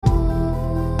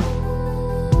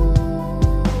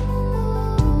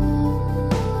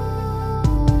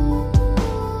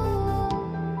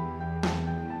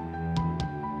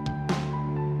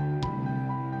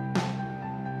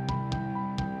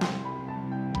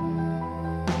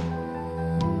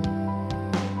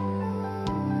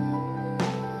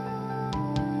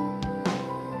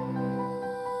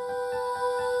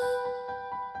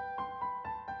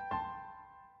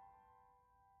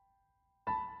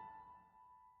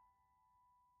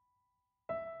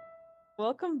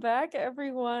Welcome back,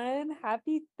 everyone.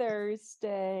 Happy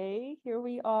Thursday. Here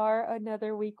we are,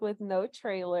 another week with no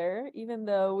trailer, even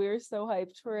though we were so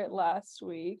hyped for it last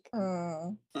week.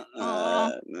 Nah.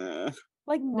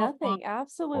 Like nothing,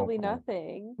 absolutely Okay.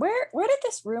 nothing. Where did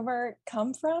this rumor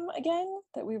come from again?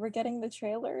 That we were getting the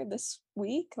trailer this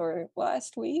week or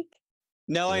last week?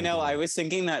 No, I know. I was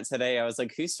thinking that today. I was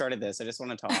like, who started this? I just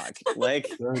want to talk. Like,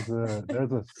 There's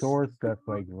a source that's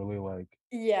like really like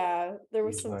Yeah, there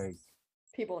was he's some like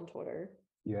people on Twitter.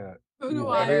 yeah. Who he's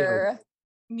do very, like, I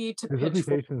need to his pitch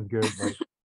for? reputation is good. Like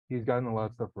he's gotten a lot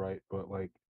of stuff right, but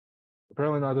like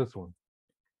apparently not this one.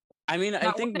 I mean, I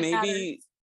Not think when it maybe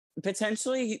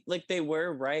potentially like they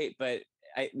were right, but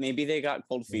maybe they got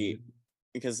cold feet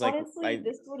because like Honestly,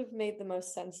 this would have made the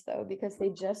most sense though, because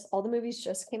all the movies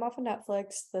just came off on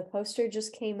Netflix. The poster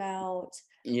just came out.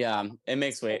 yeah, it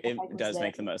hype was does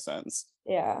make the there. most sense.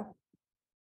 Yeah.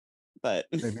 But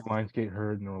Maybe Lionsgate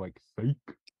heard and they're like,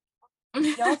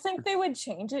 psych. Y'all think they would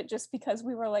change it just because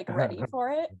we were like ready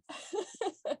for it?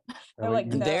 They're like,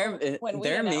 no, when we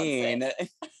they're announce mean.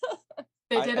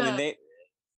 it.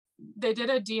 They did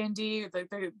a D&D,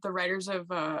 the writers of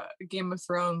Game of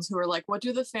Thrones who were like, what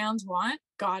do the fans want?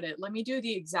 Got it. Let me do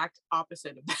the exact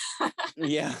opposite of that.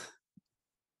 Yeah.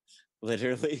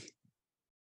 Literally.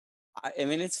 I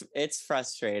mean, it's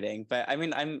frustrating, but I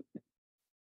mean,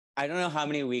 I don't know how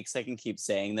many weeks I can keep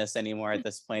saying this anymore at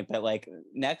this point, but like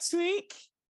next week,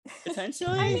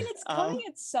 potentially. I mean, it's coming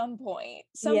at some point.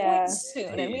 Some Yeah. point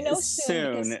soon. And we know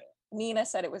soon because Nina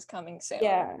said it was coming soon.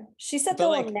 Yeah. She said But, they'll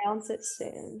like, announce it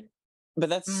soon. But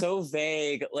that's so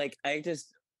vague. Like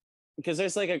because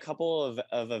there's like a couple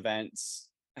of events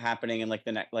happening in like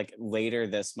the next like later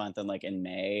this month and like in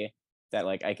May that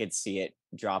like I could see it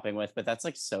dropping with, but that's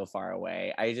like so far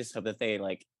away. I just hope that they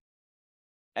like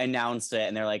announced it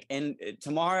and they're like, and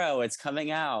tomorrow it's coming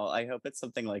out. I hope it's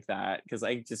something like that because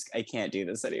I can't do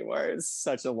this anymore. It's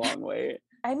such a long wait.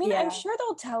 I mean, Yeah. I'm sure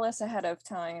they'll tell us ahead of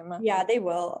time. Yeah, they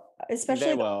will. Especially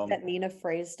They will. that Nina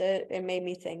phrased it. It made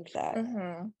me think that it's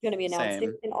going to be announced.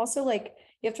 Same. And also, like,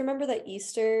 you have to remember that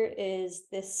Easter is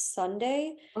this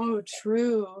Sunday. Oh,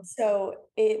 true. So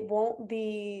it won't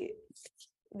be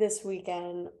this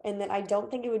weekend. And then I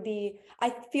don't think it would be,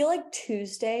 I feel like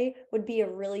Tuesday would be a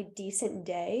really decent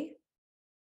day.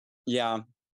 Yeah.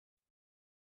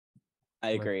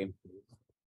 I Like, agree.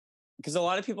 Because a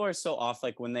lot of people are so off,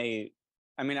 like when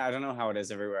I mean, I don't know how it is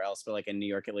everywhere else, but like in New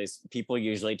York, at least, people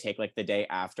usually take like the day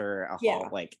after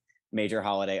like major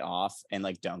holiday off and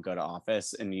like don't go to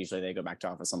office. And usually they go back to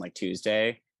office on like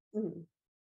Tuesday. Mhm.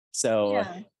 So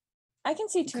Yeah. I can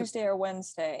see Tuesday or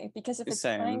Wednesday because if it's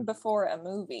playing before a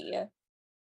movie,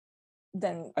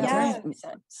 then that makes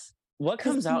sense. What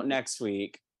comes out next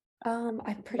week? I'm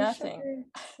pretty Nothing.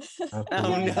 sure.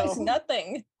 Oh There's no.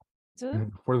 nothing.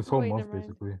 For this whole Wait, month, never mind.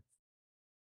 basically.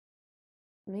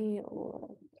 Me,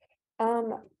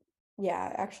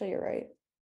 yeah, actually, you're right.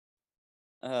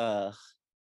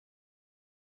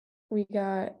 We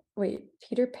got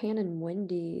Peter Pan and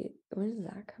Wendy. When is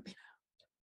that coming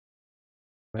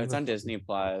It's on Disney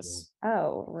Plus. out?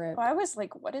 Oh, rip. I was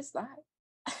like, what is that?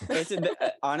 It's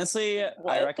honestly, I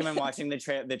What? recommend watching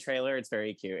the trailer. It's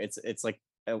very cute. It's like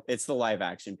it's the live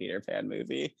action Peter Pan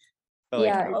movie. But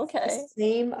Yeah, like, okay.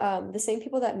 the same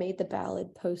people that made the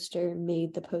Ballad poster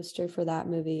made the poster for that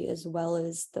movie as well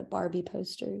as the Barbie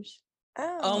posters.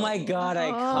 oh my god,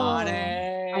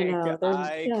 iconic! I know, they're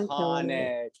killing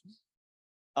Iconic.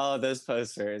 Oh, those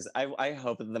posters. I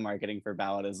hope that the marketing for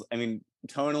Ballad is, I mean,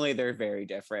 tonally they're very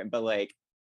different, but like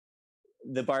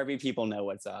the Barbie people know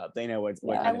what's up. They know what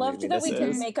I kind of loved movie that this we could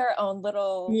is. make our own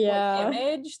little like, Yeah.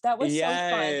 image. That was so fun.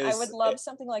 I Yes. would love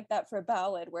something like that for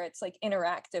Ballad where it's like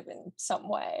interactive in some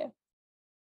way.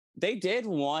 They did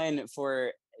one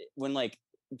for when like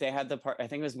they had the part, I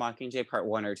think it was Mockingjay part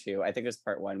 1 or 2. I think it was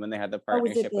part 1 when they had the Oh,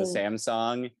 was it partnership with the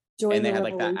Samsung Join and they the had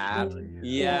like that app. Revolution?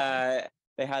 Yeah.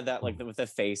 They had that like with the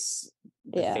face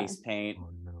paint. Oh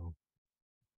no.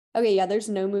 Okay, yeah, there's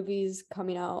no movies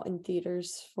coming out in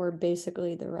theaters for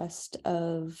basically the rest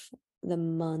of the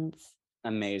month.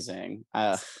 Amazing.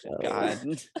 So- God.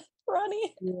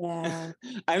 Ronnie. Yeah.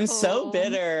 I'm so Aw.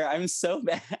 bitter. I'm so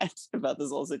bad about this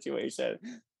whole situation.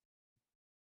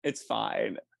 It's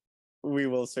fine. We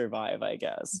will survive, I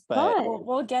guess. But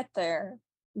We'll get there.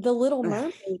 The Little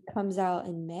Mermaid comes out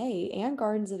in May and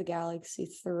Gardens of the Galaxy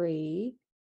 3.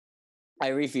 I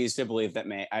refuse to believe that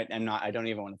I don't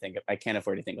even want to think I can't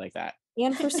afford to think like that.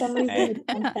 And for some reason,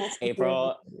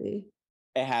 April.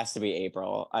 It has to be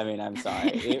April. I mean, I'm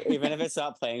sorry. Even if it's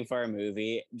not playing for a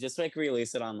movie, just like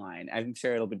release it online. I'm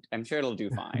sure it'll do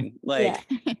fine. Like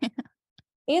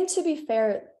And to be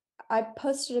fair, I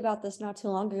posted about this not too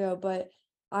long ago, but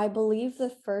I believe the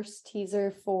first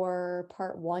teaser for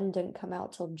part 1 didn't come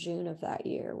out till June of that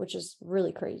year, which is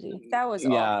really crazy. That was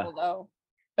awful though.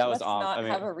 That was Let's awful. not I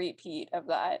mean, have a repeat of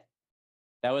that.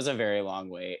 that was a very long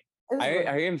wait. It was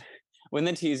really- When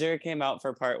the teaser came out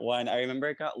for part 1, I remember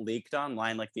it got leaked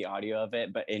online, like the audio of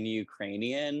it, but in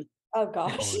Ukrainian. Oh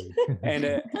gosh.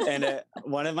 And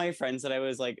one of my friends that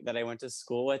I went to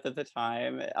school with at the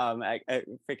time, at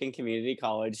freaking community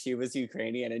college, she was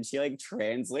Ukrainian and she like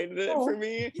translated it for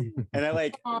me, and I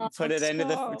like put it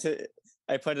into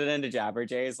I put it into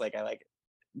Jabberjays, like I like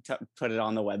put it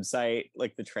on the website,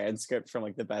 like the transcript from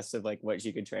like the best of like what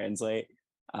she could translate.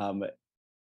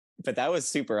 But that was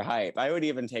super hype. I would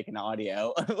even take an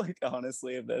audio, like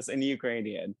honestly, of this in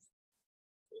Ukrainian.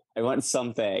 I want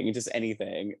something, just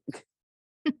anything.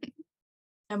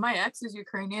 And my ex is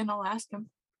Ukrainian. I'll ask him.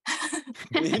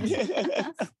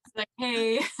 It's like,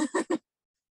 hey.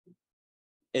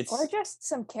 Or just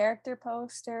some character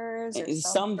posters or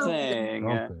something.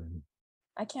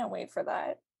 I can't wait for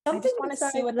that. Something I just want to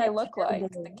see what they look like,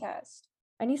 than- the cast.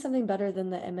 I need something better than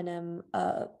the Eminem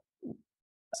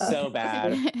so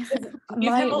bad. We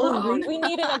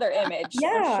need another image.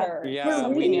 Yeah, for sure. Yeah, we're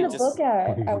we reading need the book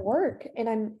at work, and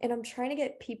I'm trying to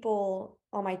get people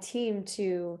on my team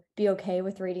to be okay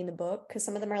with reading the book, because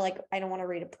some of them are like, I don't want to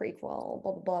read a prequel,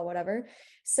 blah blah blah, whatever.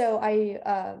 So I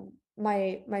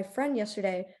my friend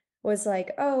yesterday was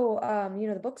like, oh,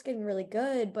 the book's getting really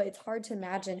good, but it's hard to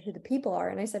imagine who the people are.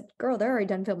 And I said, girl, they're already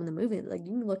done filming the movie. Like,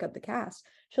 you can look up the cast.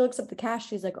 She looks up the cast.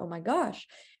 She's like, oh my gosh.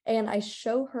 And I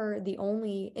show her the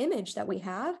only image that we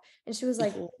have. And she was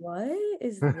like, what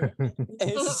is this?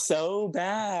 It's so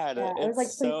bad. Yeah, I was like,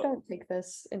 please don't take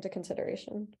this into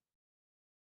consideration.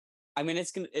 I mean,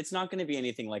 it's not gonna be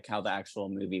anything like how the actual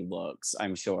movie looks,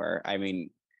 I'm sure. I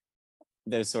mean,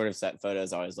 those sort of set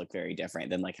photos always look very different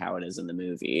than like how it is in the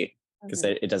movie, because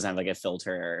it doesn't have like a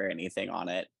filter or anything on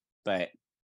it. But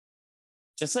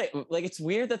just like it's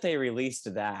weird that they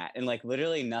released that and like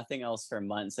literally nothing else for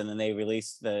months, and then they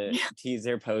released the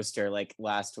teaser poster like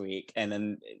last week,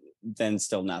 and then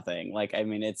still nothing. Like, I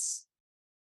mean, it's,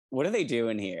 what are they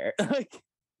doing here? Like,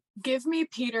 give me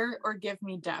Peter or give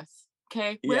me death.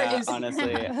 Okay, where is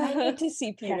honestly I need to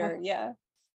see Peter. Yeah.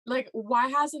 Like, why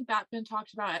hasn't that been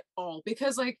talked about at all?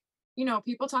 Because like,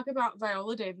 people talk about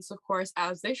Viola Davis, of course,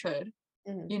 as they should.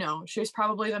 She's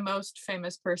probably the most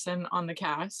famous person on the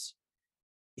cast.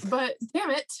 But damn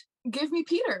it, give me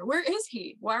Peter. Where is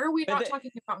he? Why are we not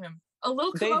talking about him? A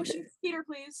little commotion, Peter,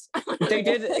 please. They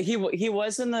did. He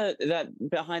was in that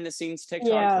behind the scenes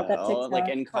TikTok, that TikTok. like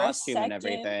in costume and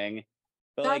everything.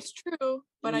 But that's true.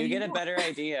 But you get a better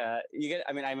idea.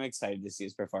 I mean, I'm excited to see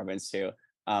his performance too.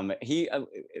 He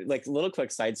like, little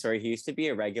quick side story, he used to be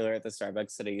a regular at the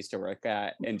Starbucks that I used to work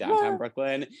at in downtown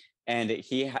Brooklyn, and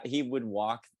he would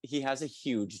walk. He has a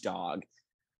huge dog.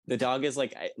 The dog is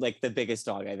like the biggest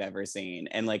dog I've ever seen,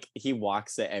 and like he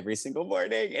walks it every single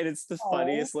morning, and it's the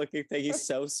funniest looking thing. He's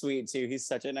so sweet too. He's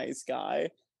such a nice guy.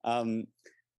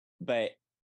 But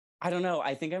I don't know,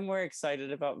 I think I'm more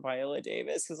excited about Viola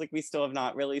Davis because like we still have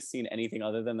not really seen anything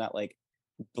other than that like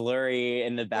blurry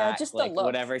in the back, just like look,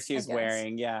 whatever she's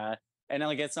wearing. And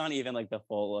like it's not even like the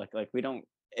full look. Like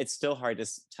it's still hard to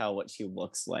tell what she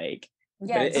looks like.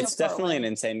 Yeah, but it's definitely an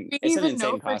insane. It's an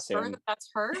insane costume. That's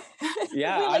her.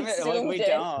 Yeah,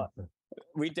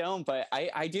 we don't, but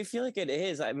I do feel like it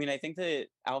is. I mean, I think the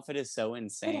outfit is so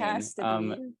insane. It has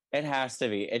to be. It has to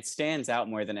be. It stands out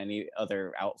more than any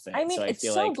other outfit. I mean, so it's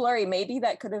so blurry. Maybe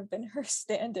that could have been her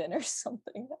stand-in or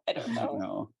something. I don't know.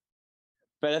 No.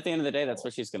 But at the end of the day, that's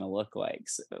what she's going to look like.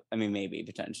 So, I mean, maybe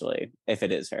potentially, if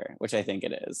it is her, which I think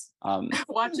it is.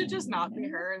 Watch it just not be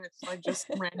her, and it's like just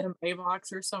random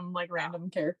Avox or some like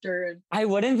random character. And I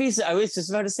wouldn't be. I was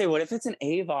just about to say, what if it's an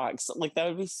Avox? Like that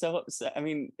would be so upset. I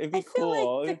mean, it'd be cool. I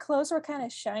feel like the clothes were kind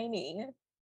of shiny.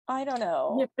 I don't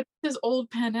know. Yeah, but it's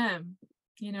old Pen M,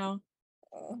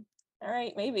 All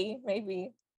right,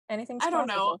 maybe anything's. I don't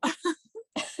know.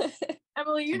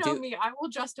 Emily, you know me. I will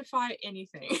justify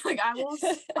anything. Like I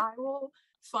will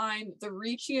find the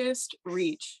reachiest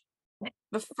reach,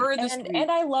 the furthest. And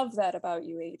I love that about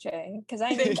you, AJ, because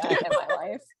I need that in my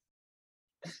life.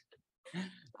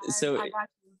 So,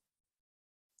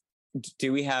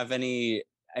 do we have any?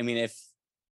 I mean,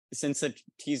 since the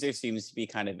teaser seems to be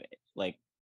kind of like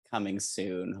coming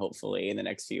soon, hopefully in the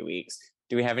next few weeks,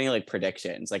 do we have any like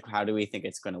predictions? Like, how do we think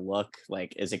it's going to look?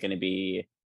 Like, is it going to be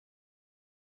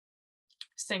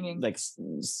singing? Like,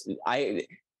 I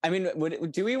mean,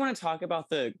 do we want to talk about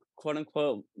the quote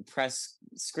unquote press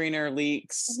screener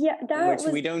leaks? Yeah, which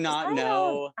we do not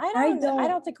know. I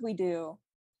don't think we do.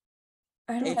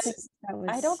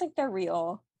 I don't think they're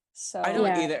real. So I don't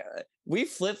either. We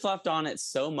flip-flopped on it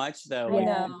so much though. I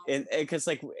know. Because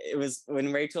like it was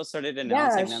when Rachel started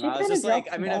announcing them, I was just like,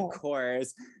 I mean, of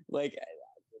course, like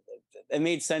it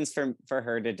made sense for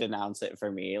her to denounce it for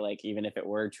me, like even if it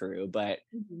were true. But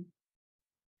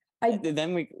I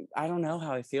don't know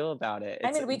how I feel about it.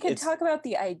 I mean, we could talk about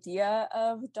the idea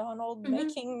of Donald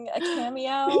making a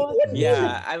cameo.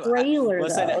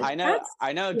 Listen, I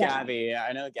know Gabby.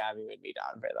 I know Gabby would be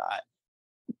down for that.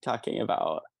 Talking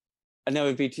about, I know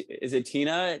it'd be. Is it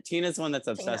Tina? Tina's the one that's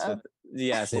obsessed with.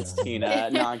 Yes, it's Tina,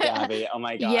 not Gabby. Oh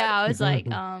my god. Yeah, I was like,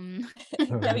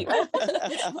 Gabby.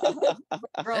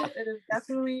 Girl, it is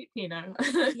definitely Tina.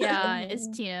 Yeah, it's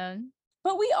Tina.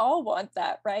 But we all want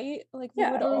that, right? Like we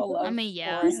would all love. I mean,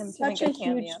 yeah. He's such a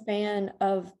huge fan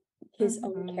of his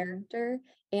own character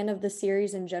and of the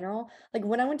series in general. Like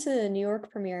when I went to the New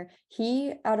York premiere,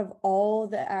 he, out of all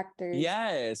the actors,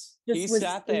 he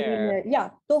sat there.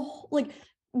 Yeah, the whole, like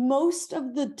most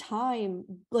of the time,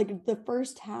 like the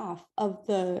first half of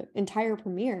the entire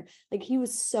premiere, like he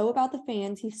was so about the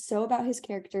fans, he's so about his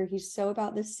character, he's so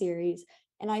about this series,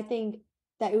 and I think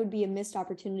that it would be a missed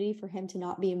opportunity for him to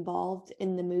not be involved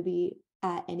in the movie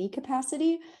at any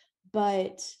capacity.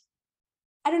 But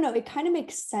I don't know, it kind of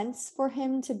makes sense for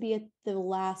him to be at the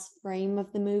last frame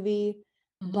of the movie,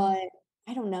 but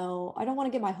I don't know. I don't want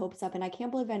to get my hopes up, and I can't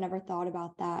believe I never thought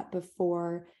about that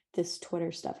before this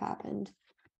Twitter stuff happened.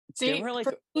 See,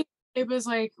 for me, it was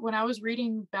like when I was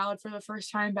reading Ballad for the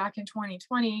first time back in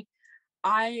 2020,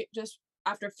 I just,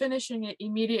 after finishing it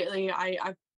immediately, I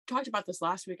talked about this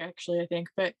last week actually, I think,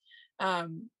 but I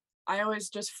always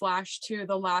just flash to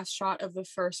the last shot of the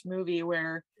first movie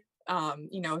where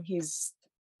you know, he's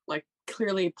like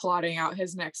clearly plotting out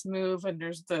his next move, and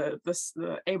there's the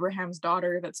Abraham's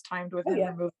daughter that's timed with him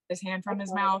removing his hand from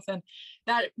his mouth, and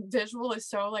that visual is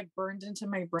so like burned into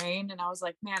my brain, and I was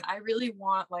like, man, I really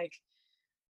want like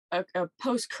a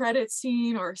post-credit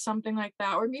scene or something like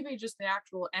that, or maybe just the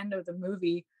actual end of the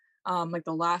movie, like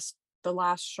the last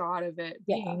shot of it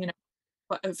being, you know,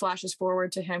 it flashes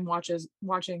forward to him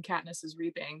watching Katniss's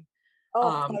reaping.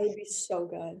 That would be so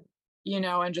good. You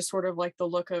know, and just sort of like the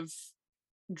look of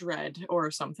dread or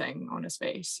something on his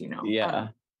face, you know.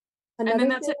 And then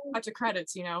that's it, cut to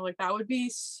credits, you know, like that would be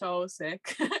so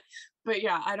sick. But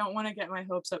yeah, I don't want to get my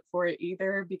hopes up for it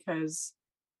either, because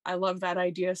I love that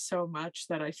idea so much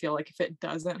that I feel like if it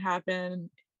doesn't happen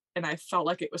and I felt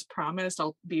like it was promised,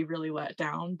 I'll be really let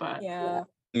down. But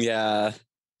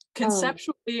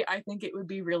conceptually, I think it would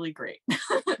be really great.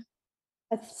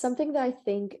 Something that I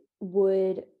think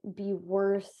would be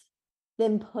worth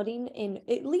them putting in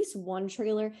at least one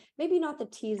trailer, maybe not the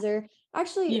teaser.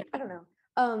 Actually, I don't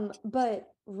know. But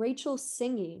Rachel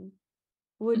singing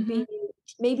would be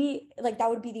maybe like that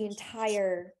would be the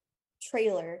entire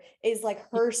trailer, is like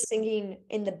her singing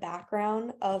in the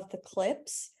background of the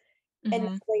clips. And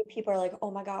the way people are like, oh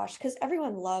my gosh, because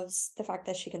everyone loves the fact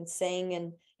that she can sing,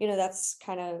 and you know, that's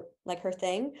kind of like her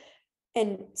thing.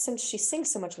 And since she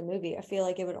sings so much in the movie, I feel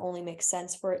like it would only make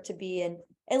sense for it to be in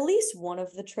at least one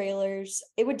of the trailers.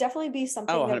 It would definitely be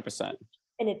something 100%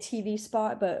 in a TV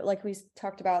spot, but like we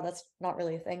talked about, that's not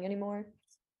really a thing anymore.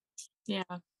 Yeah,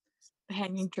 the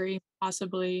hanging tree,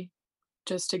 possibly,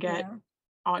 just to get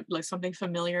like something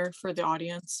familiar for the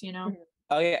audience, you know.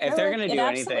 Oh yeah, if they're gonna do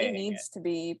anything, it needs to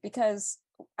be, because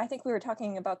I think we were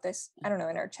talking about this, I don't know,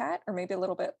 in our chat or maybe a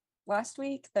little bit last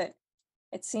week, that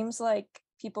it seems like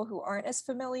people who aren't as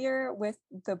familiar with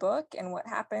the book and what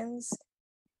happens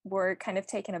were kind of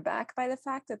taken aback by the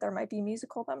fact that there might be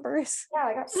musical numbers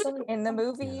in the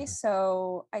movie.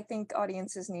 So I think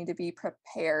audiences need to be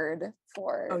prepared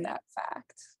for that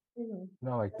fact.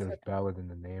 Not like there's ballad in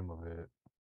the name of it.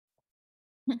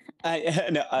 I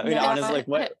mean, honestly,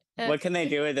 like what can they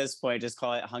do at this point? Just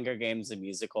call it Hunger Games the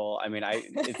musical. I mean,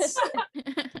 it's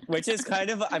which is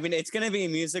kind of, I mean, it's gonna be a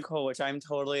musical, which I'm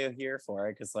totally here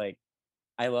for, because like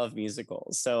I love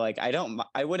musicals. So like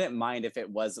I wouldn't mind if it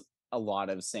was a lot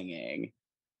of singing.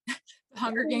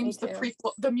 Hunger Games, the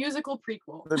prequel, the musical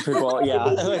prequel. The prequel, yeah.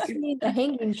 The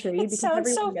hanging tree. It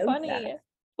sounds so funny.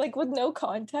 Like with no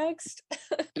context.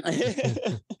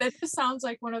 That just sounds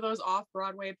like one of those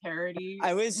off-Broadway parodies.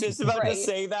 I was just about to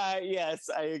say that. Yes,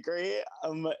 I agree.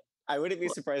 I wouldn't be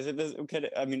surprised if this could,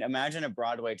 I mean, imagine a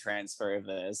Broadway transfer of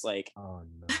this. Like, oh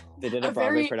no, they did a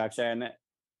Broadway production.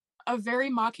 A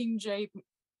very Mockingjay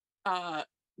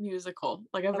musical,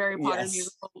 like a very Potter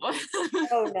musical.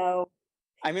 Oh no.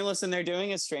 I mean, listen, they're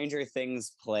doing a Stranger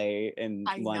Things play in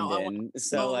London.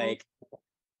 So like,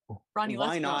 Ronnie,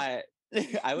 why not?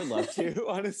 I would love to,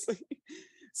 honestly.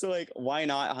 So like, why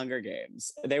not Hunger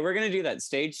Games? They were going to do that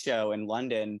stage show in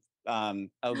London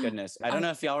oh goodness, I don't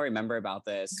know if y'all remember about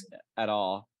this at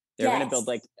all. They were gonna build Yes.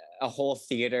 like a whole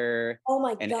theater Oh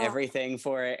my and god. everything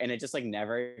for it, and it just like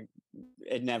never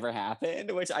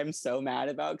happened, which I'm so mad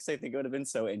about because I think it would have been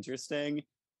so interesting.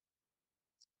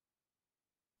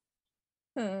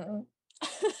 Hmm.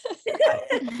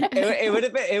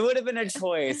 It would have been a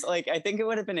choice. Like I think it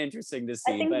would have been interesting to I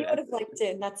see, think but you would have liked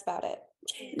it, and that's about it.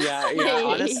 yeah,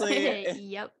 honestly,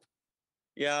 Yep.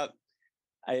 yeah,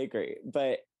 I agree.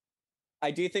 But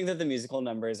I do think that the musical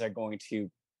numbers are going to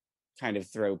kind of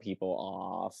throw people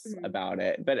off Mhm. about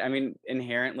it. But I mean,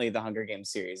 inherently, the Hunger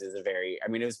Games series is I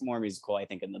mean, it was more musical, I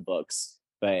think, in the books,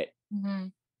 but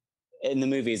Mhm. in the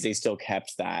movies, they still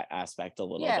kept that aspect a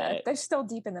little Yeah, bit. they're still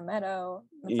deep in the meadow.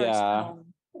 The first Yeah,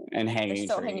 film, and they're Hanging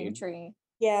still hanging Tree. tree.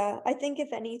 Yeah, I think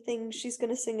if anything, she's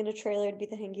gonna sing in a trailer, it'd be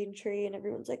the Hanging Tree, and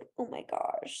everyone's like, "Oh my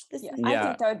gosh, this Yeah, is I Yeah,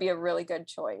 think that would be a really good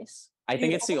choice. I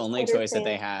think dude." it's All the the only Twitter choice that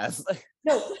they fans, have.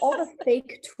 no, all the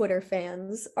fake Twitter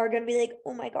fans are gonna be like,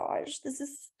 "Oh my gosh, this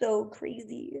is so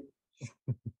crazy."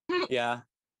 Yeah,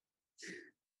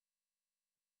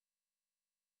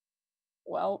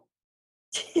 Well,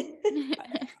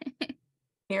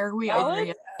 Here we are. Ballad?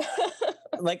 Yeah.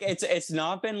 like it's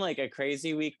not been like a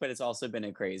crazy week, but it's also been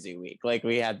a crazy week. Like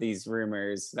we had these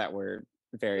rumors that were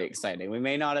very exciting. We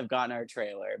may not have gotten our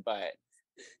trailer, but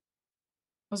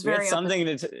Was we had very something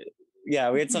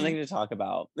yeah, we had Mhm. something to talk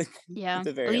about Yeah. at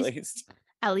the At very least least.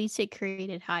 at least it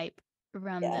created hype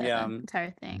around Yeah. the Yeah,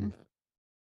 entire thing.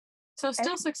 so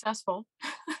still successful.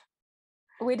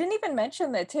 We didn't even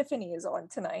mention that Tiffany is on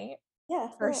tonight. Yeah,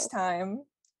 First hello. time.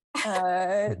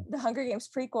 The Hunger Games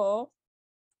prequel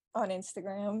on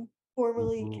Instagram.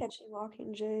 Formerly Ooh, Catching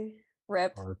Mockingjay.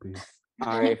 Rip. RP.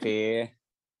 R.I.P.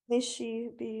 May she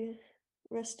be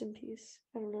rest in peace.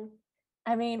 I don't know.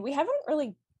 I mean, we haven't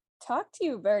really talked to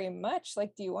you very much.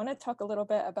 Like, do you want to talk a little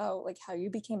bit about like how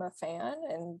you became a fan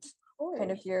and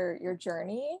kind of course. your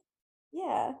journey?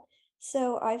 Yeah.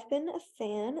 So I've been a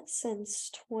fan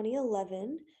since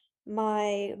 2011.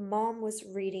 My mom was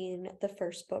reading the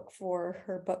first book for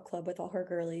her book club with all her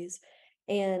girlies,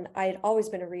 and I'd always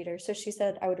been a reader, so she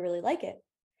said I would really like it.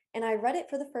 And I read it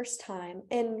for the first time.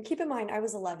 And keep in mind, I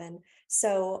was 11.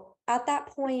 So at that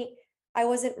point, I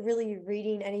wasn't really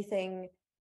reading anything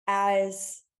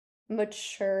as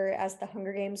mature as the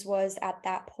Hunger Games was at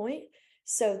that point.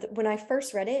 So when I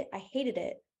first read it, I hated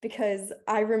it because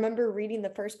I remember reading the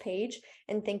first page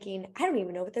and thinking, I don't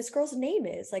even know what this girl's name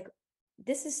is. Like,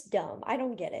 this is dumb. I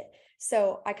don't get it.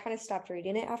 So I kind of stopped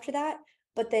reading it after that.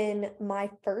 But then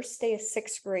my first day of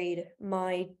sixth grade,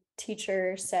 my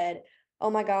teacher said,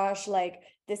 "Oh my gosh, like,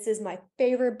 this is my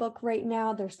favorite book right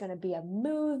now. There's going to be a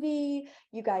movie.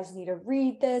 You guys need to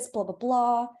read this, blah, blah,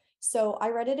 blah." So I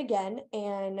read it again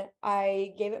and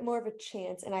I gave it more of a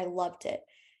chance and I loved it.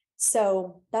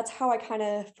 So that's how I kind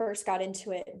of first got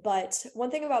into it. But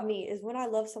one thing about me is when I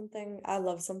love something, I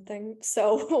love something.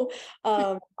 So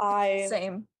I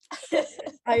Same.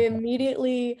 I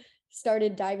immediately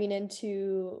started diving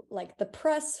into like the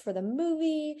press for the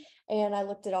movie, and I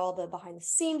looked at all the behind the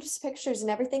scenes pictures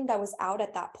and everything that was out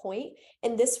at that point.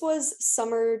 And this was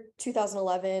summer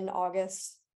 2011,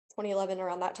 August 2011,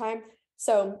 around that time.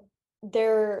 So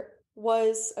there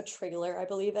was a trailer, I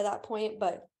believe, at that point,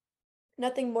 but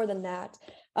nothing more than that.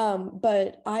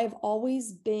 But I've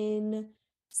always been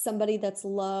somebody that's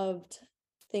loved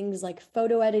things like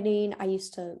photo editing. I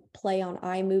used to play on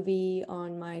iMovie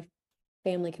on my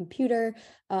family computer,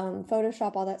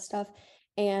 Photoshop, all that stuff.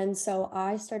 And so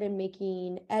I started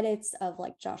making edits of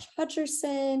like Josh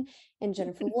Hutcherson and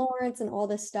Jennifer Lawrence and all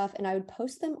this stuff. And I would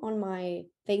post them on my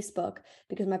Facebook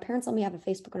because my parents let me have a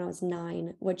Facebook when I was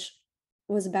 9, which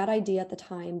was a bad idea at the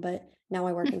time, but now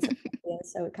I work in social media,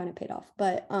 so it kind of paid off.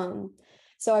 But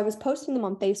so I was posting them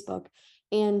on Facebook.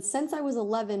 And since I was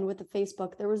 11 with the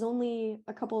Facebook, there was only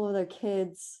a couple of other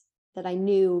kids that I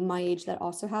knew my age that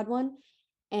also had one.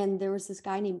 And there was this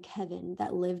guy named Kevin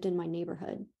that lived in my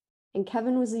neighborhood. And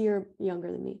Kevin was a year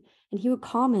younger than me. And he would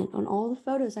comment on all the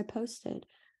photos I posted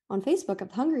on Facebook of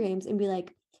the Hunger Games and be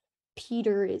like,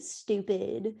 "Peter is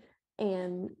stupid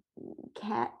and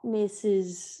Katniss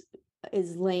is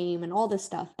lame," and all this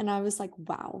stuff. And I was like,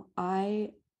 wow,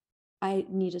 I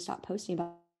need to stop posting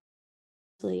about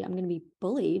it. I'm going to be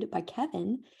bullied by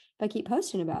Kevin if I keep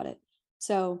posting about it.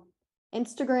 So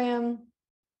Instagram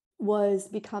was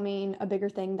becoming a bigger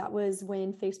thing. That was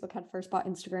when Facebook had first bought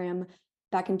Instagram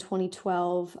back in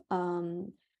 2012.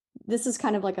 This is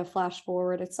kind of like a flash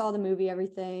forward. I saw the movie,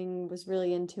 everything, was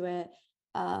really into it.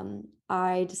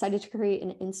 I decided to create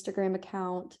an Instagram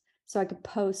account so I could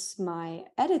post my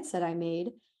edits that I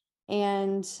made.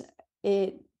 And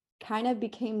it kind of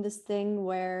became this thing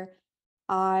where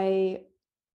my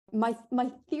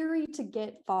theory to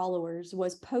get followers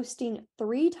was posting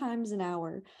 3 times an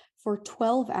hour for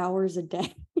 12 hours a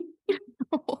day.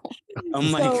 Oh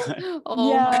my So, god.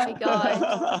 Oh yeah. my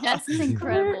god. That's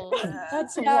incredible.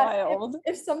 That's Yeah, wild.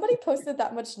 if somebody posted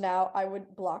that much now, I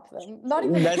would block them. Not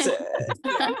even That's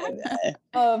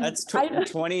um that's I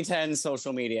 2010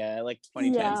 social media, like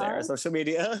 2010s era yeah. social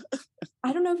media.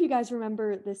 I don't know if you guys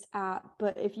remember this app,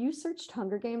 but if you searched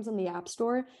Hunger Games on the App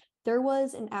Store, there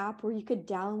was an app where you could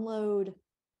download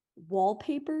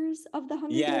wallpapers of the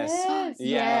Hunger Games. Yes. Yes.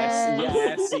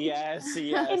 Yes. Yes. And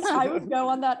Yes. I would go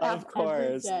on that Of app every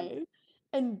course. day.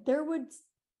 And there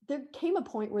came a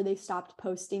point where they stopped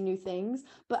posting new things,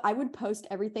 but I would post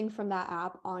everything from that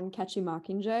app on Catchy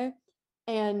Mockingjay.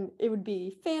 And it would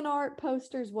be fan art,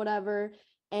 posters, whatever.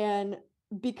 And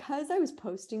because I was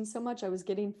posting so much, I was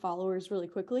getting followers really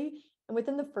quickly. And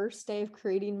within the first day of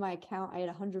creating my account, I had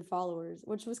 100 followers,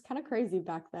 which was kind of crazy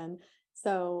back then.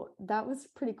 So that was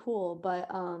pretty cool. But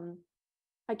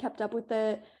I kept up with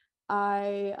it.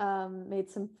 I made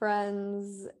some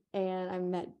friends and I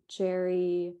met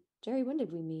Jerry. Jerry, when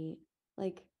did we meet?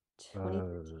 Like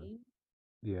 2013?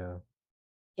 Yeah.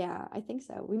 Yeah, I think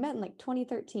so. We met in like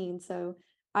 2013. So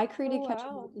I created Oh, Catch a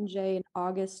wow. Mockingjay in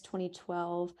August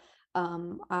 2012.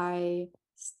 I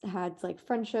had like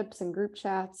friendships and group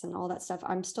chats and all that stuff.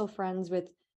 I'm still friends with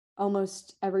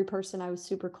almost every person I was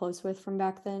super close with from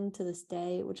back then to this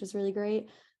day, which is really great.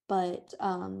 But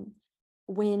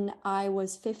when I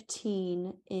was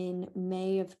 15 in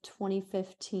May of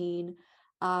 2015,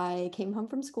 I came home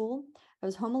from school. I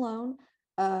was home alone.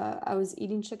 I was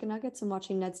eating chicken nuggets and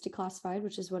watching Ned's Declassified,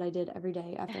 which is what I did every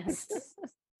day after high school.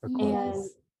 A And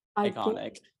classic. I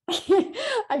Iconic.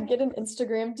 I get an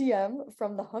Instagram DM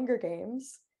from the Hunger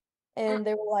Games, and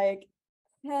they were like,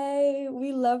 "Hey,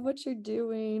 we love what you're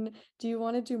doing. Do you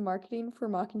want to do marketing for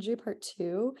Mockingjay Part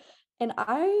 2?" And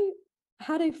I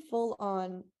had a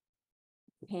full-on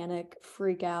panic,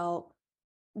 freak out,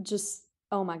 just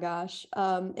oh my gosh.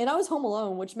 And I was home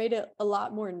alone, which made it a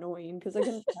lot more annoying because I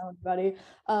couldn't tell anybody.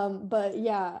 But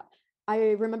yeah,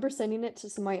 I remember sending it to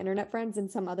some of my internet friends and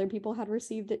some other people had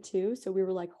received it too. So we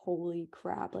were like, holy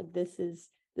crap, like this is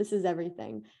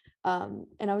everything. And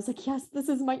I was like, yes, this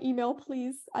is my email,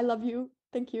 please. I love you.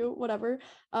 Thank you, whatever.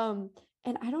 And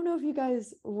I don't know if you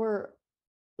guys were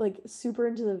like super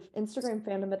into the Instagram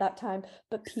fandom at that time,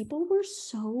 but people were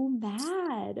so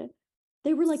mad.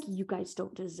 They were like, "You guys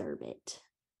don't deserve it."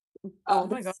 All Oh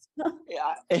my this God. stuff.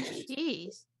 Yeah.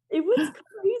 Jeez. It was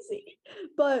crazy.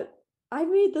 But I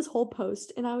made this whole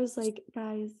post and I was like,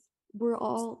 guys,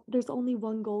 there's only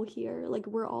one goal here. Like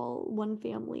we're all one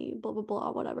family, blah blah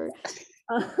blah, whatever.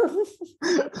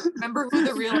 Remember who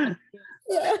the real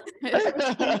Yeah. I was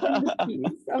speaking the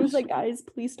peace. I was like, guys,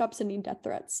 please stop sending death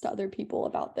threats to other people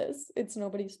about this. It's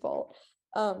nobody's fault.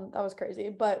 That was crazy.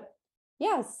 But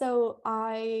yeah, so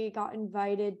I got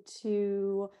invited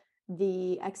to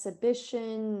the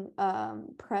exhibition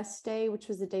press day, which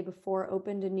was the day before it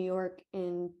opened in New York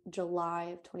in July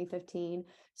of 2015.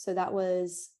 So that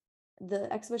was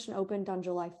the exhibition opened on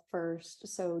July 1st.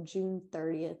 So June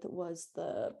 30th was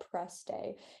the press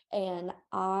day. And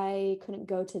I couldn't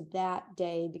go to that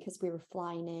day because we were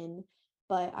flying in,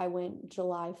 but I went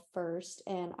July 1st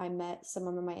and I met some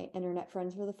of my internet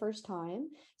friends for the first time.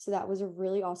 So that was a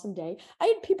really awesome day. I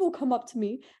had people come up to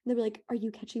me and they were like, "Are you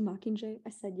Catchy Mockingjay?"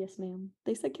 I said, "Yes, ma'am."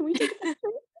 They said, "Can we take a picture?"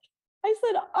 I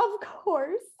said, "Of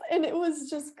course." And it was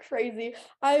just crazy.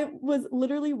 I was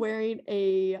literally wearing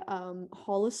a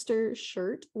Hollister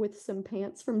shirt with some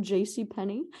pants from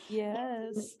JCPenney.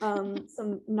 Yes.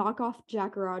 Some knockoff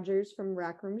Jack Rogers from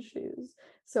Rack Room Shoes.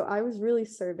 So I was really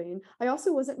serving. I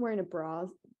also wasn't wearing a bra.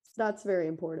 That's very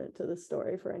important to the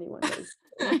story for anyone who's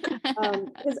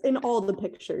because in all the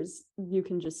pictures you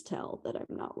can just tell that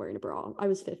I'm not wearing a bra. I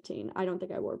was 15. I don't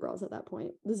think I wore bras at that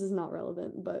point. This is not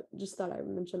relevant, but just thought I would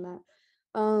mention that.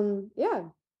 Yeah.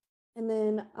 And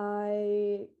then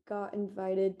I got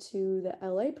invited to the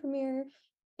LA premiere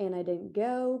and I didn't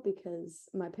go because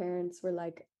my parents were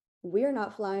like, "We're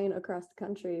not flying across the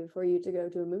country for you to go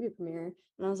to a movie premiere."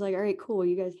 And I was like, "All right, cool.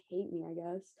 You guys hate me, I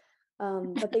guess."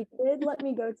 But they did let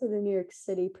me go to the New York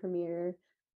City premiere.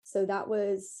 So that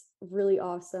was really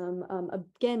awesome.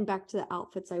 Again, back to the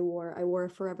outfits I wore. I wore a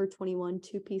Forever 21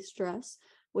 two-piece dress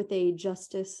with a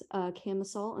Justice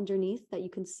camisole underneath that you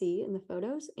can see in the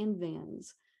photos and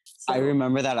Vans. I So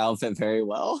remember that outfit very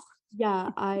well.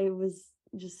 yeah, I was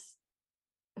just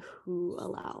who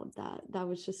allowed that? That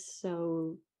was just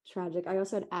so tragic. I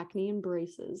also had acne and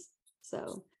braces,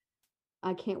 so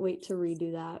I can't wait to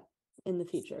redo that in the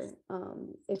future,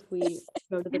 if we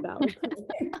go to the ballad.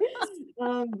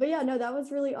 But yeah, no, that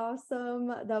was really awesome.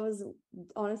 That was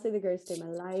honestly the greatest day of my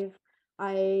life.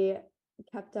 I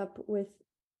kept up with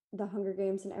the Hunger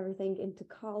Games and everything into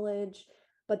college,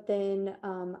 but then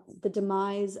the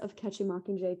demise of Catching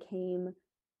Mockingjay came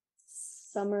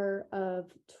summer of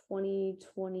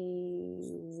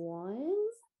 2021,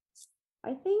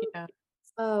 I think. Yeah.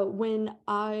 When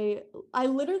I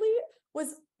literally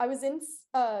I was in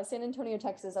San Antonio,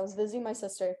 Texas. I was visiting my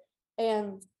sister,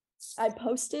 and I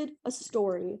posted a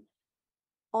story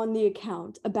on the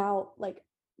account about like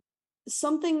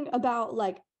something about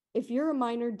like, if you're a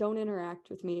minor, don't interact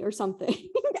with me or something.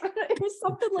 It was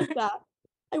something like that.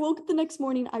 I woke up the next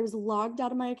morning, I was logged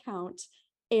out of my account,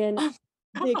 and the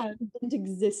account didn't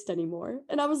exist anymore.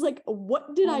 And I was like,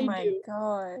 what did I my do?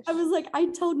 gosh. I was like, I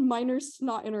told minors to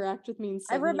not interact with me. And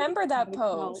I remember that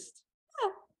post. Yeah,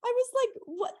 I was like,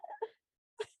 what?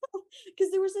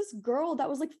 Because there was this girl that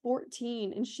was like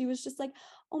 14, and she was just like,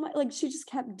 oh my, like she just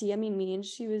kept DMing me, and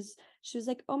she was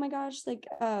like, oh my gosh, like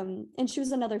and she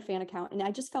was another fan account, and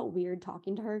I just felt weird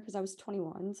talking to her because I was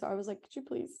 21. So I was like, could you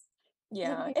please?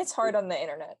 Yeah, it's hard on the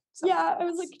internet. Yeah, I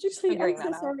was like, could you Just please? figuring I'm so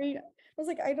that out. sorry. I was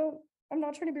like, I'm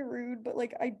not trying to be rude, but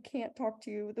like I can't talk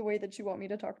to you the way that you want me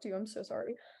to talk to you. I'm so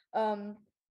sorry.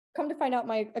 Come to find out,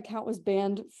 my account was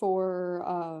banned for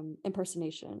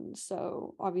impersonation.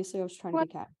 So obviously I was trying to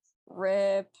be cat.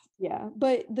 Rip. Yeah,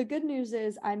 but the good news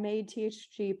is I made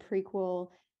THG prequel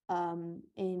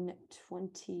in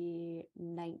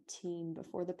 2019,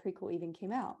 before the prequel even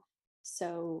came out.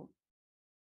 So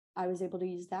I was able to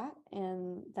use that,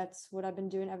 and that's what I've been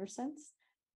doing ever since.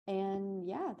 And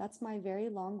yeah, that's my very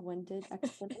long-winded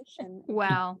explanation.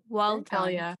 Wow. Well Hell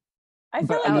done. yeah. I feel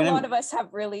But like I'm a gonna- lot of us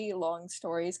have really long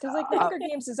stories because like the Hunger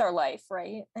Games is our life,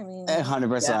 right? I mean,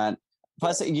 100%.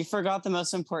 Plus, you forgot the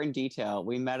most important detail.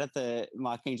 We met at the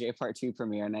Mockingjay Part 2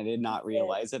 premiere, and I did not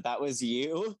realize that was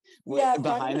you Yeah,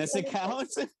 behind Bradley's this the only account.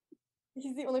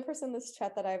 He's the only person in this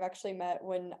chat that I've actually met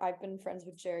when I've been friends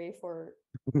with Jerry for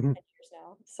 10 years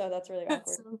now. So that's really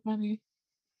That's awkward. so funny.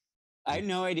 I had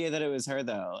no idea that it was her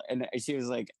though, and she was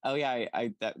like, "Oh yeah,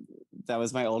 I that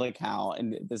was my old account,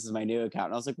 and this is my new account."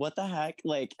 And I was like, "What the heck?"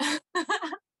 Like,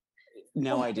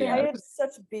 no I idea. had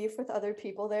such beef with other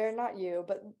people there, not you,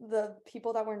 but the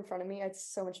people that were in front of me. I had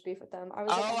so much beef with them. I was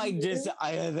like,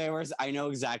 I know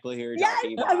exactly who you're Yeah,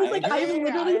 talking about. I was like, I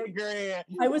agree.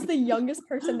 I was the youngest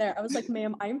person there. I was like,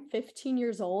 ma'am, I'm 15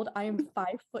 years old. I'm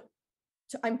 5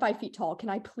 feet tall. Can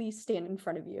I please stand in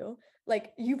front of you?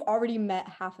 Like, you've already met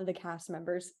half of the cast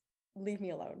members. Leave me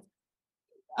alone.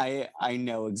 I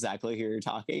know exactly who you're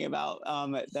talking about.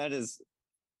 That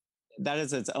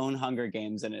is its own Hunger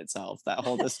Games in itself, that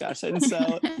whole discussion.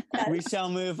 So we shall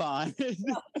move on.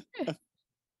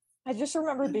 I just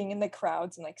remember being in the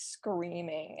crowds and like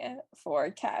screaming for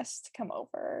Cass to come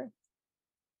over.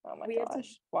 Oh my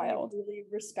gosh, wild. Really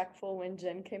respectful when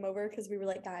Jen came over, because we were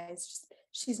like, guys,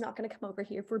 she's not gonna come over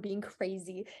here if we're being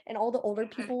crazy. And all the older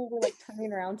people were like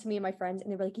turning around to me and my friends,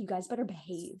 and they were like, you guys better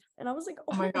behave. And I was like,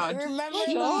 Oh my God. I remember Oh my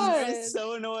that. It God. was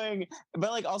so annoying.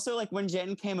 But like also like when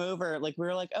Jen came over, like we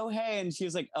were like, oh hey, and she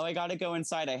was like, oh, I gotta go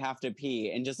inside, I have to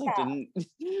pee, and just like didn't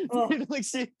like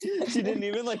she didn't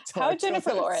even like talk. How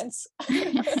Jennifer Lawrence.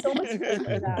 So much hate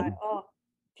for that. Oh,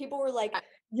 people were like,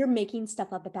 you're making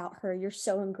stuff up about her. You're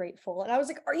so ungrateful. And I was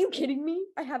like, are you kidding me?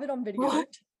 I have it on video. What?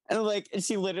 And like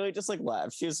she literally just like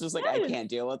left. She was just like, I Yes. can't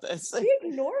deal with this. She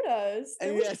ignored us.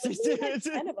 There was Yeah, she literally, like,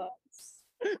 did. 10 of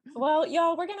us. Well,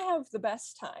 y'all, we're gonna have the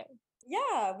best time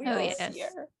Yeah, we Oh, are. yes. this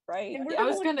year, right? And we're I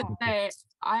was going gonna say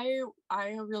I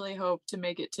really hope to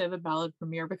make it to the Ballad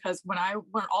premiere, because when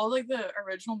all like the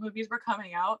original movies were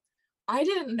coming out, I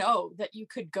didn't know that you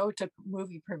could go to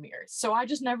movie premieres. So I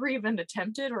just never even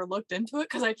attempted or looked into it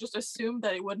because I just assumed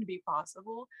that it wouldn't be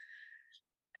possible.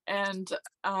 And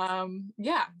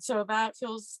yeah, so that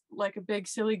feels like a big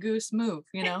silly goose move,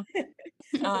 you know?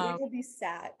 we will be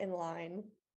sat in line.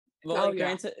 Well, Oh, like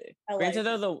yeah. granted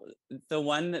though, the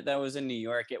one that was in New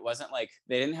York, it wasn't like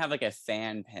they didn't have like a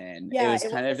fan pin. Yeah, it was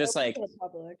kind of wasn't just open like to the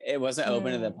public. it wasn't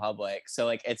open to the public. So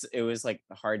like it was like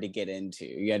hard to get into.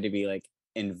 You had to be like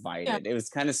invited. It was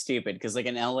kind of stupid because like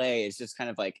in LA it's just kind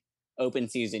of like open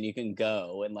season. You can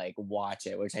go and like watch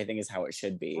it, which I think is how it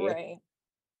should be. Right.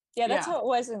 Yeah, that's Yeah. how it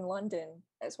was in London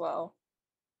as well.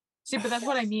 See, but that's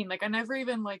what I mean. Like I never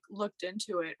even like looked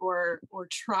into it or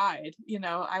tried, you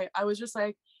know. I was just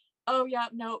like, oh yeah,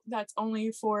 no, that's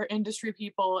only for industry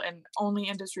people and only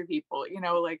industry people, you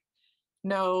know, like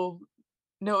no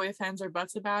ifs, ands, or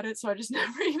buts about it. So I just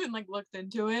never even like looked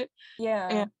into it. Yeah.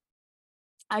 And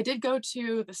I did go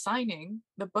to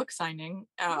the book signing,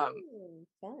 Ooh,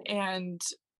 fun. and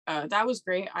that was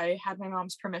great. I had my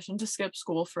mom's permission to skip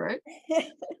school for it.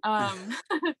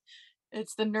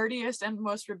 It's the nerdiest and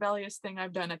most rebellious thing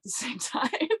I've done at the same time.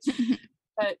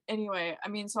 But anyway, I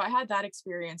mean, so I had that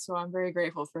experience, so I'm very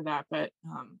grateful for that. But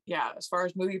yeah, as far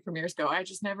as movie premieres go, I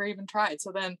just never even tried.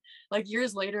 So then, like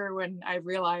years later, when I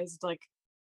realized, like,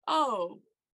 oh,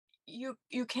 you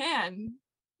can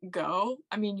go.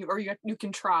 I mean, you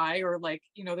can try, or like,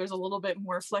 you know, there's a little bit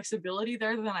more flexibility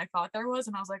there than I thought there was,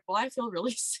 and I was like, well, I feel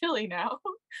really silly now.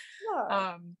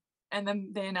 Yeah. And then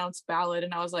they announced Ballad,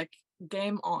 and I was like,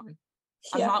 game on.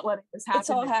 I'm Yeah, not letting this happen. it's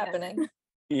all again. happening.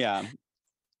 Yeah.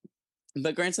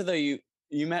 But granted, though, you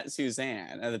met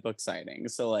Suzanne at the book signing,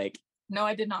 so like. No,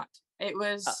 I did not. It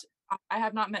was I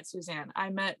have not met Suzanne. I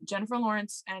met Jennifer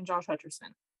Lawrence and Josh Hutcherson.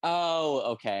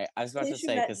 Oh, okay. I was about to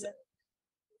say because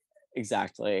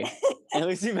exactly. At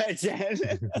least you met Jen,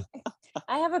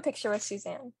 I have a picture with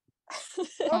Suzanne.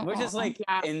 which is like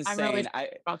Yeah, insane. I'm really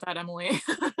about that, Emily.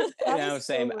 No,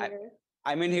 same.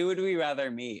 I mean, who would we rather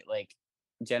meet, like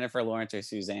Jennifer Lawrence or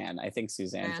Suzanne? I think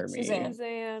Suzanne for me.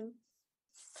 Suzanne.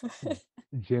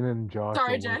 Jen and Josh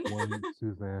Sorry, are Jen. with one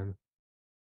Suzanne.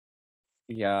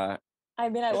 Yeah. I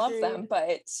mean, I love them, Agreed.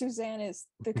 but Suzanne is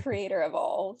the creator of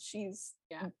all. She's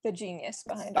the genius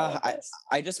behind all of this.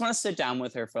 I just want to sit down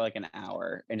with her for like an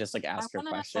hour and just like ask her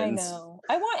questions. I know.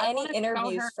 I want any wanna show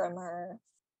interviews her- from her.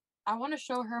 I want to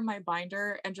show her my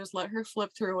binder and just let her flip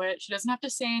through it. She doesn't have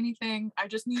to say anything. I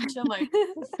just need to like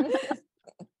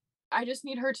I just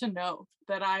need her to know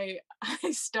that I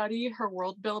study her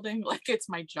world building like it's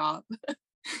my job.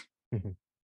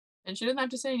 And she doesn't have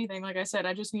to say anything. Like I said,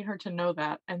 I just need her to know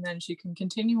that. And then she can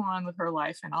continue on with her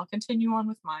life and I'll continue on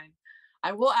with mine.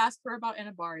 I will ask her about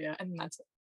Anabaria and that's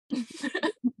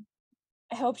it.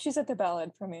 I hope she's at the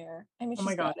Ballad premiere. I mean, Oh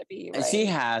my she's God. gotta be, right? She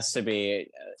has to be.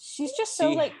 She's just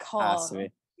so She like has calm. to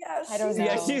be. Yeah, I don't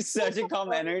Yeah, know. she's such a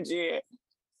calm energy.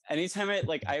 Anytime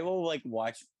I will like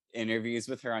watch interviews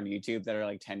with her on YouTube that are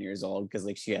like 10 years old because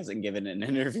like she hasn't given an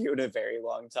interview in a very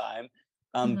long time.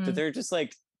 But they're just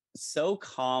like so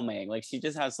calming. Like she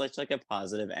just has such like a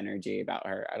positive energy about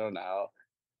her. I don't know.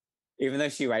 Even though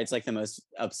she writes like the most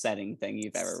upsetting thing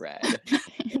you've ever read.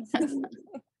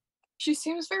 She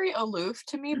seems very aloof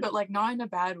to me, but like not in a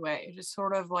bad way. Just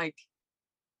sort of like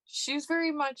she's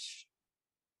very much,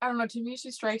 I don't know, to me she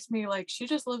strikes me like she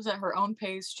just lives at her own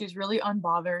pace. She's really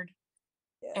unbothered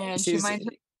and she She's- minds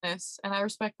her business, and I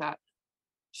respect that.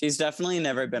 She's definitely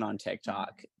never been on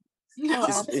TikTok. Oh,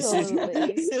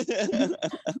 absolutely.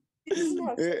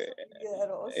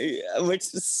 Which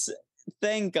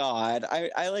thank God.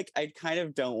 I kind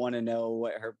of don't want to know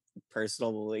what her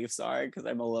personal beliefs are because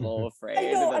I'm a little afraid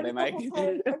that they might. I'm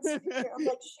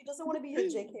like, she doesn't want to be a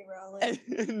JK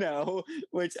Rowling. No,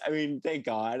 which I mean, thank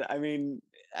God. I mean,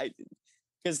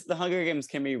 because the Hunger Games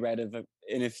can be read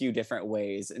in a few different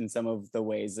ways, and some of the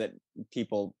ways that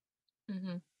people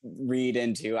read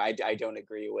into, I don't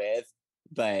agree with,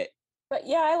 but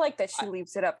yeah, I like that she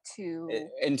leaves it up to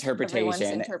everyone's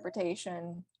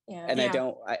interpretation. Yeah. And I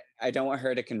don't want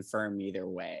her to confirm either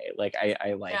way. Like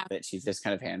I like that she's just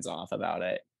kind of hands off about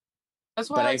it. That's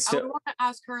why I would want to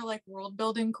ask her like world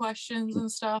building questions and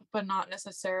stuff, but not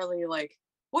necessarily like,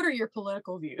 what are your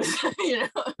political views? You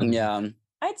know? Yeah.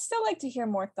 I'd still like to hear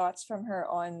more thoughts from her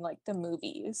on like the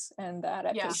movies and the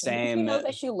adaptation. Yeah. Same. We know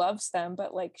that she loves them,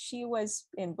 but like she was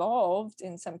involved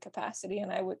in some capacity,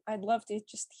 and I'd love to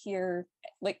just hear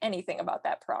like anything about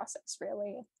that process,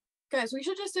 really. Guys, we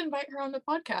should just invite her on the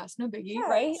podcast. No biggie,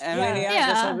 right? I mean,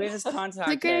 yeah. We just contact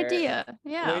It's a great her. idea.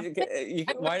 Yeah.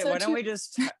 Why don't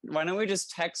we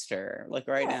just text her like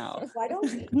right now? Why don't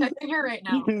we? Texting her right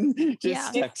now.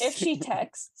 Just text. If she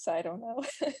texts, I don't know.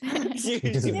 she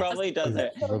probably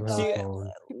doesn't. She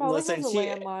probably has a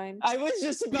landline. I was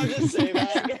just about to say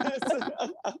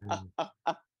that.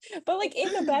 But like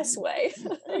in the best way.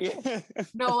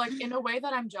 No, like in a way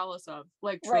that I'm jealous of.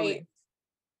 Like truly. Right.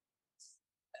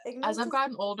 As I've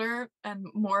gotten older and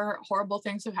more horrible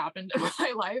things have happened in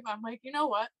my life, I'm like, you know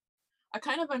what? I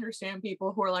kind of understand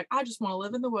people who are like, I just want to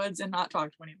live in the woods and not talk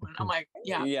to anyone. I'm like,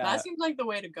 yeah, that seems like the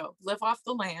way to go. Live off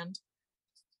the land.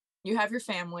 You have your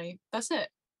family. That's it.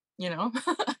 You know,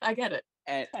 I get it.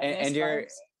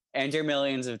 And your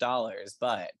millions of dollars,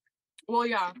 but well,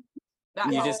 yeah,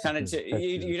 you just kind of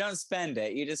you don't spend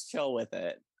it. You just chill with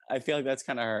it. I feel like that's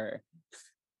kind of her.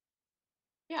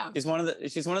 Yeah, she's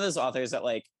one of those authors that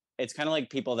like it's kind of like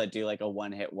people that do like a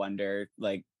one-hit wonder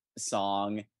like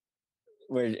song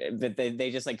where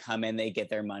they just like come in, they get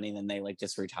their money, and then they like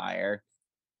just retire.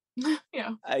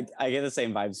 Yeah, I get the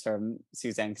same vibes from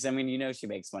Suzanne because I mean, you know, she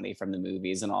makes money from the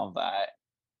movies and all of that.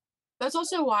 That's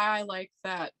also why I like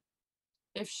that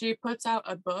if she puts out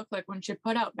a book, like when she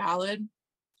put out Ballad,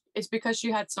 it's because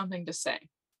she had something to say,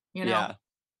 you know? Yeah.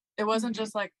 It wasn't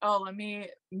just like, oh, let me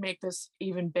make this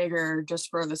even bigger just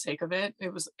for the sake of it.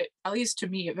 It was, at least to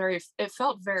me, it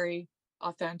felt very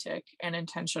authentic and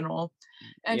intentional.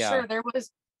 And Yeah. sure, there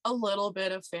was a little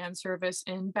bit of fan service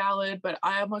in Ballad, but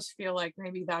I almost feel like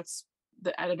maybe that's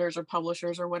the editors or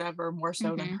publishers or whatever more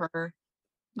so than her.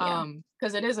 Yeah.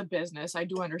 Because it is a business. I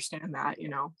do understand that, you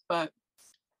know, but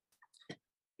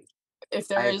if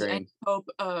I there is agree. any hope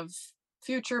of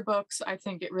future books, I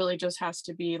think it really just has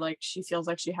to be like she feels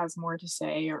like she has more to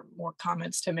say or more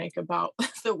comments to make about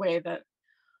the way that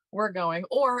we're going.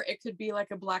 Or it could be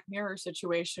like a Black Mirror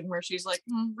situation where she's like,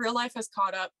 real life has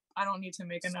caught up. I don't need to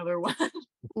make another one.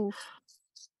 Oof.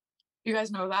 You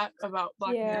guys know that about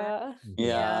Black Mirror?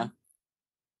 Yeah.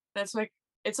 That's like,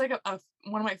 it's like a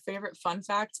one of my favorite fun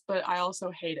facts, but I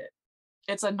also hate it.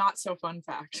 It's a not so fun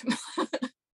fact.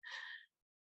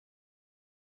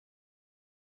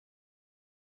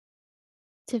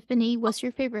 Tiffany, what's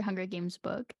your favorite Hunger Games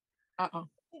book? Uh-oh.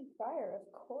 Fire,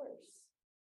 of course.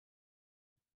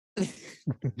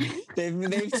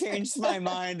 They've changed my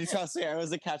mind. Trust me, I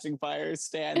was a Catching Fire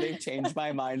stan. They've changed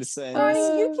my mind since. Bonnie,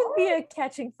 you can be a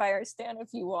Catching Fire stan if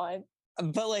you want.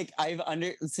 But like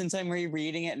since I'm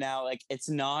rereading it now, like it's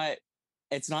not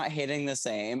hitting the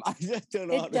same. I just don't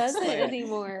know how It to doesn't explain it.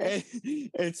 anymore.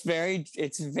 It's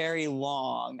very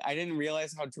long. I didn't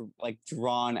realize how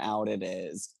drawn out it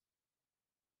is.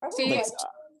 See, Like,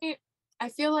 I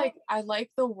feel like I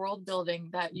like the world building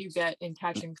that you get in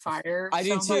Catching Fire. I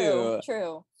do so too. much.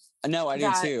 True. No, I do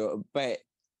That- too. But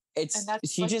it's And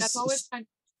that's she like, just that's always kind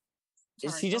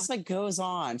she just like goes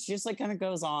on. She just like kind of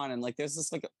goes on, and like there's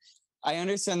this like I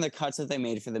understand the cuts that they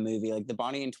made for the movie, like the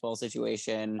Bonnie and Twill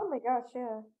situation. Oh my gosh,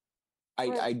 yeah.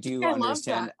 I do I love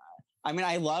understand. that. I mean,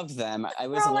 I loved them. I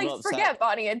was We're a all like, little upset. forget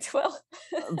Bonnie and Twill.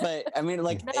 But I mean,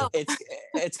 like No.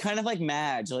 it's kind of like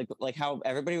Madge, like how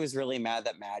everybody was really mad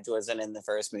that Madge wasn't in the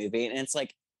first movie, and it's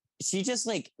like she just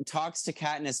like talks to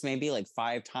Katniss maybe like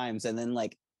 5 times, and then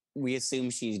like we assume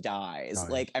she dies. Dies.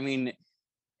 Like, I mean,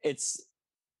 it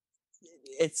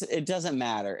doesn't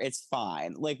matter. It's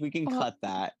fine. Like we can cut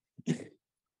that.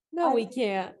 No, we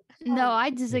can't. No, I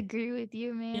disagree with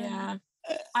you, man. Yeah.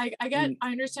 I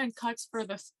understand cuts for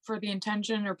the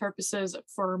intention or purposes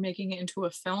for making it into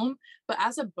a film, but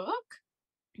as a book,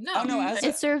 no. Oh, no, as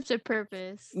It serves a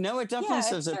purpose. No, it definitely Yeah,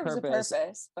 serves it a purpose.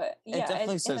 but It yeah,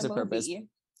 definitely in serves the a purpose. movie,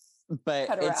 But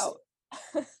cut her it's out.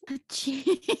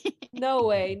 No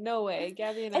way, no way.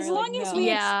 Gabby and I As are long like, as no. we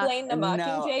Yeah. explain the No.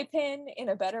 Mockingjay pin in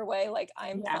a better way, like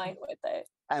I'm Yeah. fine with it.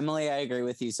 Emily, I agree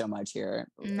with you so much here.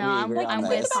 No, We I'm agree with- on I'm Think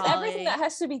with this. about everything Holly. that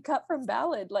has to be cut from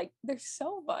Ballad. Like there's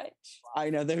so much. I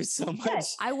know there's so much.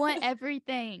 I want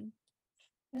everything.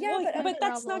 Yeah, Well, but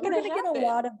that's not we're gonna gonna get a happen.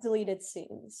 lot of deleted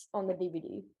scenes on the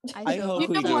DVD. I so hope You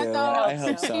we know do. what, though? I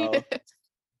hope so.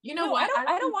 You know No, what?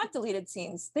 I don't want deleted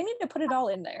scenes. They need to put it all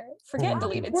in there. Forget my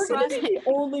deleted We're goodness. gonna scenes. be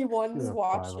the only ones Yeah,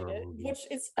 watching 5-hour it, movie. which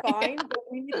is fine, but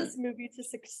we need this movie to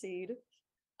succeed.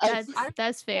 That's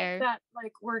think fair. that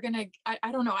like we're gonna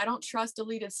I don't know, I don't trust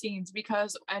deleted scenes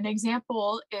because an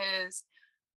example is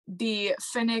the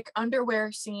Finnick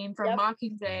underwear scene from Yep.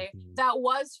 Mockingjay Mhm. that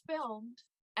was filmed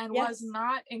and was Yes.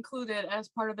 not included as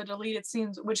part of the deleted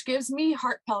scenes, which gives me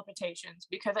heart palpitations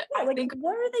because Yeah, I like, think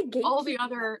what are they all the gatekeeping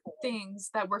other that for? things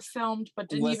that were filmed but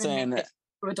didn't even Listen, make it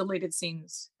to a deleted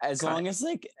scenes. as cut. long as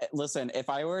like listen, if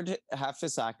I were to have to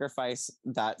sacrifice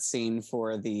that scene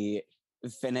for the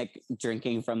Finnick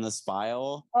drinking from the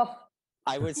spile, Oh,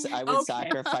 I would Okay.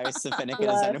 sacrifice the Finnick and his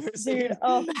bless, underwear dude. scene.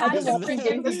 Oh, I've been Has watching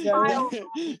drinking Games the of spile.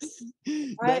 Thrones.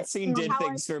 That scene did How I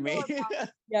things for me. feel about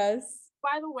Yes.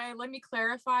 By the way, let me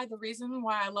clarify the reason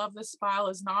why I love this spile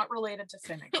is not related to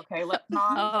Finnick. Okay, let's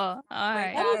not. Oh, all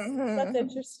right. That's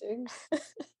interesting.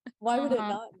 Why would it Uh-huh.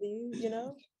 not be, you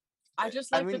know? I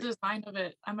just I like mean- the design of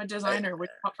it. I'm a designer. What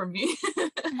do you want from me?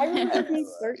 I remember being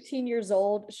 13 years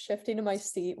old, shifting to my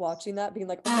seat, watching that, being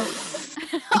like,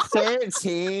 okay.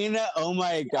 13. Oh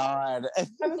my god. I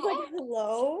was like,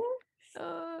 hello?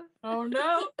 Oh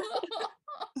no.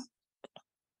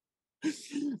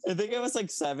 I think I was like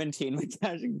 17 when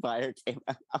Catching Fire came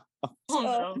out. Oh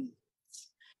no.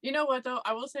 You know what though?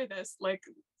 I will say this: like,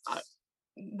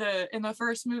 in the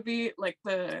first movie, like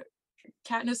the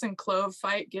Katniss and Clove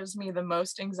fight gives me the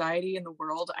most anxiety in the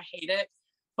world. I hate it,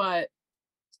 but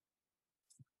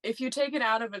if you take it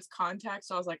out of its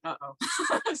context, I was like, uh-oh,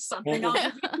 something else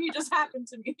just happened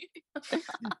to me.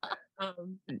 But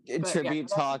Tribute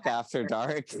yeah, talk after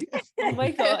dark. Oh my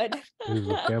god. This is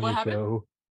a family happened? show.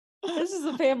 This is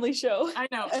a family show. I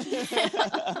know.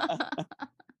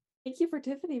 Thank you for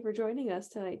Tiffany for joining us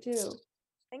tonight too.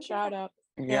 Thank you Shout for out.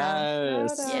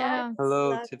 Yes. Shout out. Yeah. Hello,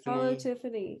 Love- Follow Tiffany.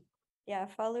 Tiffany. Yeah,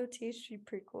 follow T Street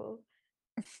prequel.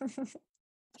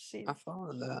 She I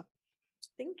followed that.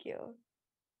 thank you.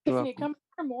 You're Tiffany, welcome. come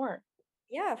for more.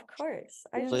 Yeah, of course.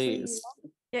 I Yes, just Please.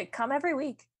 Yeah, come every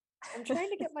week. I'm trying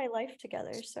to get my life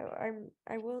together, so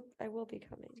I will be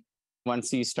coming.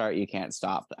 Once you start, you can't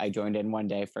stop. I joined in one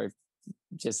day for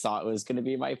just thought it was going to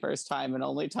be my first time and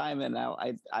only time, and now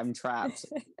I'm trapped.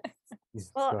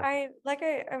 Well, So, I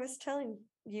was telling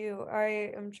you,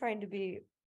 I am trying to be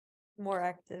more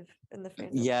active in the fandom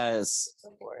Yes.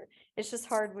 before. It's just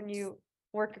hard when you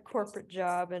work a corporate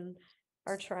job and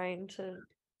are trying to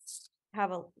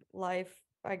have a life,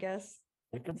 I guess.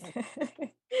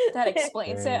 That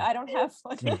explains it. Same. I don't have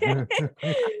one.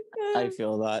 I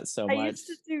feel that so I much. used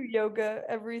to do yoga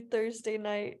every Thursday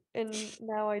night, and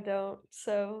now I don't.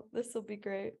 So this will be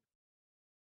great.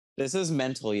 This is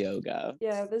mental yoga.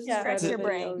 Yeah, this Yeah. is better Stretch your than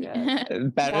brain. yoga.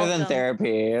 Better than Welcome.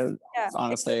 therapy, Yeah,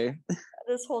 honestly.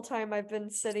 this whole time I've been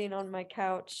sitting on my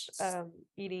couch,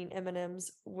 eating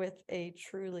M&Ms with a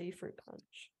truly fruit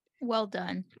punch. Well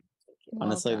done. Well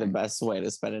Honestly, the done. best way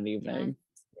to spend an evening.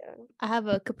 Yeah. I have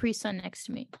a Capri Sun next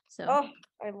to me. So Oh,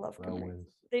 I love that Capri. wins.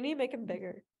 They need to make them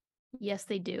bigger. yes,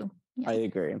 they do. I Yeah.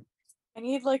 agree. I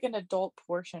need like an adult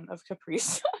portion of Capri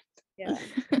Sun. Yeah.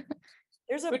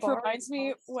 There's a Which bar in reminds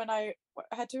me, Boston. when I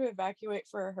had to evacuate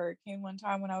for a hurricane one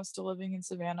time when I was still living in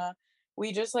Savannah,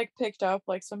 we just like picked up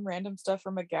like some random stuff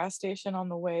from a gas station on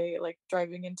the way, like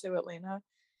driving into Atlanta.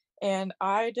 And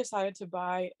I decided to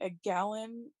buy a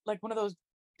gallon, like one of those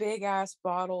big ass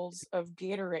bottles of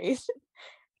Gatorade.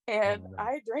 And no.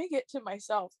 I drank it to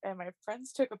myself, and my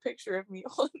friends took a picture of me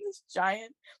holding this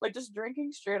giant, like just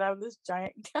drinking straight out of this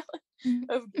giant gallon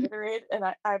of Gatorade. And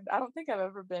I don't think I've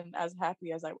ever been as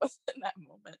happy as I was in that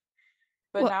moment.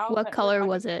 But now What that we're color talking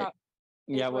was it? about-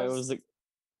 Yeah, It what was- was it?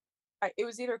 it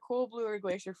was either Cool Blue or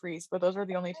Glacier Freeze, but those are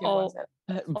the only two Oh. ones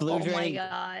that. Blue Oh my drink.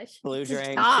 gosh. Blue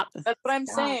drink. Stop. That's what I'm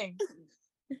Stop. saying.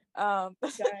 Guys.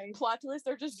 Plot twist: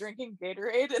 they're just drinking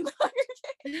Gatorade in the Hunger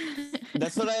Games.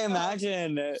 That's what I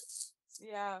imagine.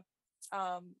 Yeah.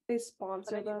 They But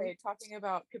sponsor them. anyway, talking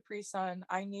about Capri Sun,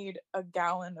 I need a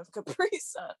gallon of Capri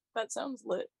Sun. That sounds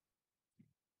lit.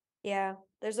 Yeah,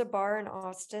 there's a bar in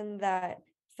Austin that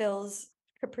fills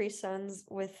Capri Suns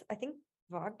with, I think,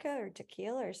 vodka or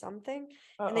tequila or something,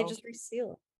 and they Uh-oh. just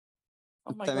reseal it.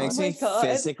 Oh my That god. makes my me God.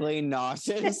 physically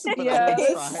nauseous, but Yeah, I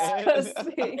will that's try it.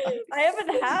 disgusting. I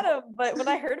haven't had them, but when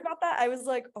I heard about that, I was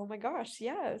like, oh my gosh,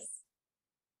 yes.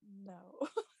 No.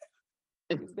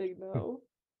 Big no.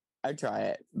 I'd try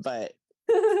it, but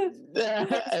I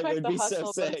it respect would the be so hustle,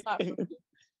 but sick. it's not for me.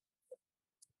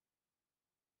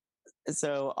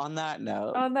 So on that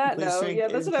note, On that please note, drink- yeah,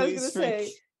 that's what I was gonna please drink-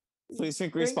 say. Please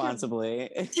drink Drink your- responsibly.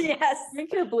 Yes.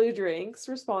 Drink your blue drinks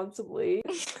responsibly.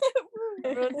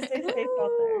 Everyone stay safe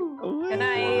out there. Good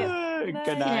night. Good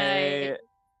Good night. night.